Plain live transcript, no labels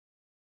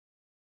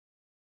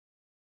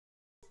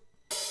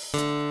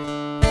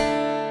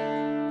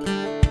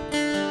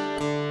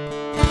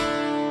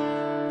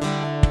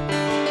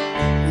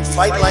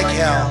Fight like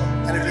hell,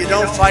 and if you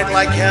don't fight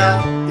like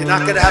hell, you're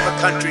not going to have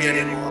a country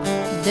anymore.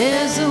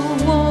 There's a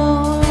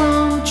war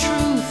on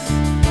truth,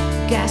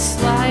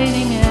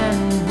 gaslighting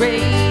and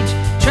rage,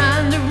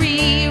 trying to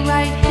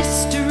rewrite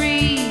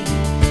history,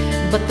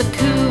 but the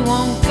coup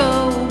won't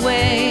go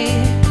away.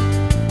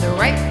 The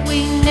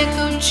right-wing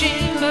echo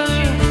chamber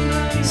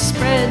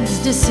spreads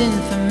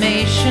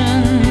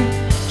disinformation.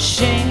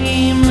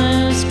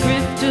 Shameless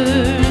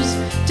grifters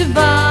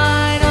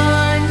divide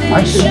our nation.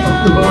 I say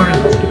fuck the Lord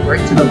and let's get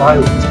right to the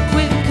violence.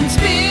 With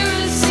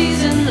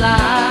conspiracies and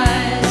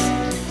lies,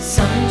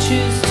 some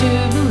choose to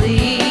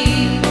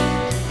believe.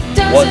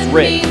 Doesn't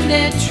mean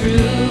they're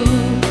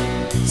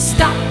true.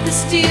 Stop the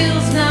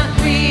steal's not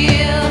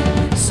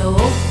real. So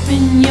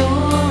open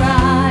your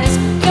eyes.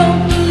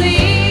 Don't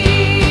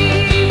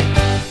believe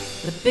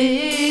the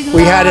big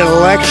We had an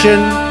election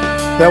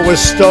that was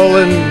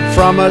stolen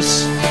from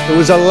us. It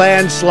was a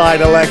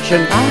landslide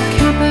election. Our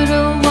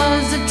capital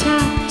was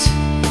attacked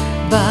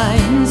by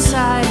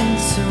inside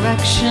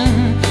insurrection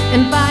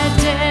and by a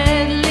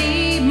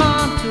deadly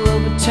mob to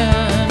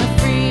overturn a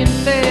free and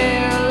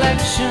fair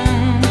election.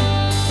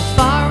 The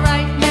far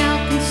right now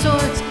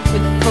consorts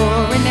with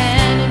foreign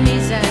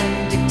enemies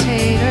and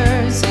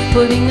dictators,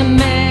 putting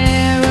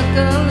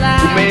America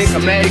last. To make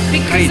America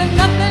because great. of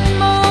nothing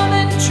more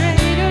than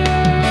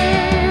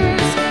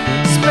traitors,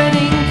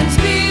 spreading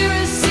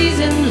conspiracies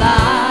and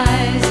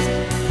lies.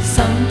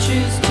 Some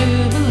choose to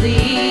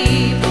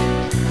believe,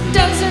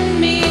 doesn't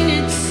mean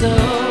it's so.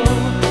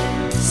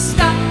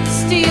 Stop the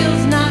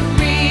steal's not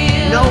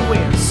real.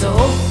 Nowhere. So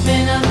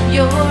open up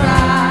your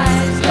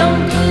eyes.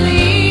 Don't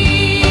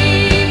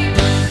believe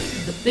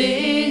the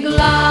big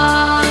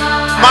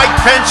lie. Mike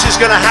Pence is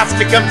going to have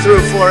to come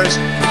through for us,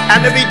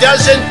 and if he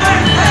doesn't,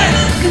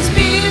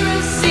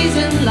 Conspiracies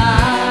and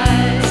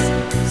lies.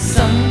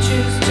 Some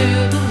choose to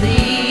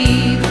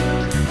believe,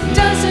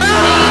 doesn't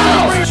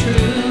mean it's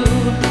true.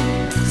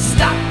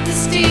 Stop the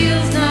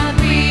steal's not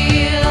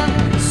real.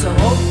 So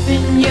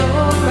open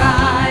your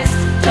eyes.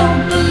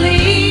 Don't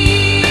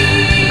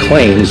believe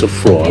Claims of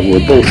fraud were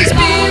bullshit.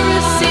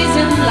 conspiracies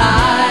and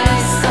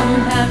lies. Some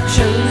have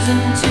chosen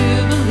to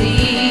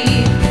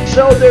believe.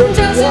 so there's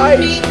Doesn't mean they're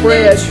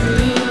widespread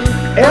true.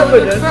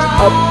 evidence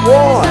of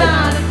fraud.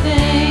 Not a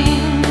thing.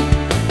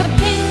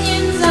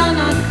 Opinions are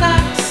not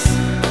facts,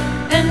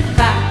 and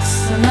facts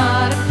are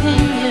not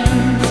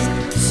opinions.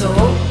 So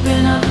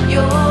open up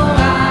your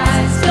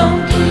eyes.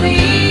 Don't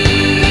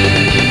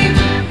believe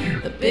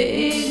the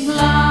big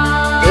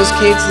lie. Those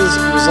cases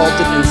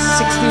resulted in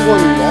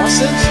 61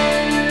 losses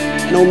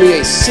and only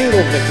a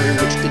single victory,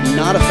 which did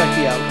not affect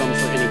the outcome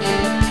for any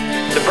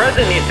candidate. The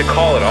president needs to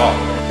call it off.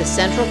 The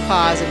central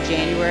cause of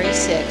January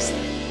 6th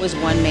was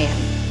one man,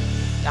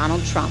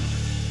 Donald Trump.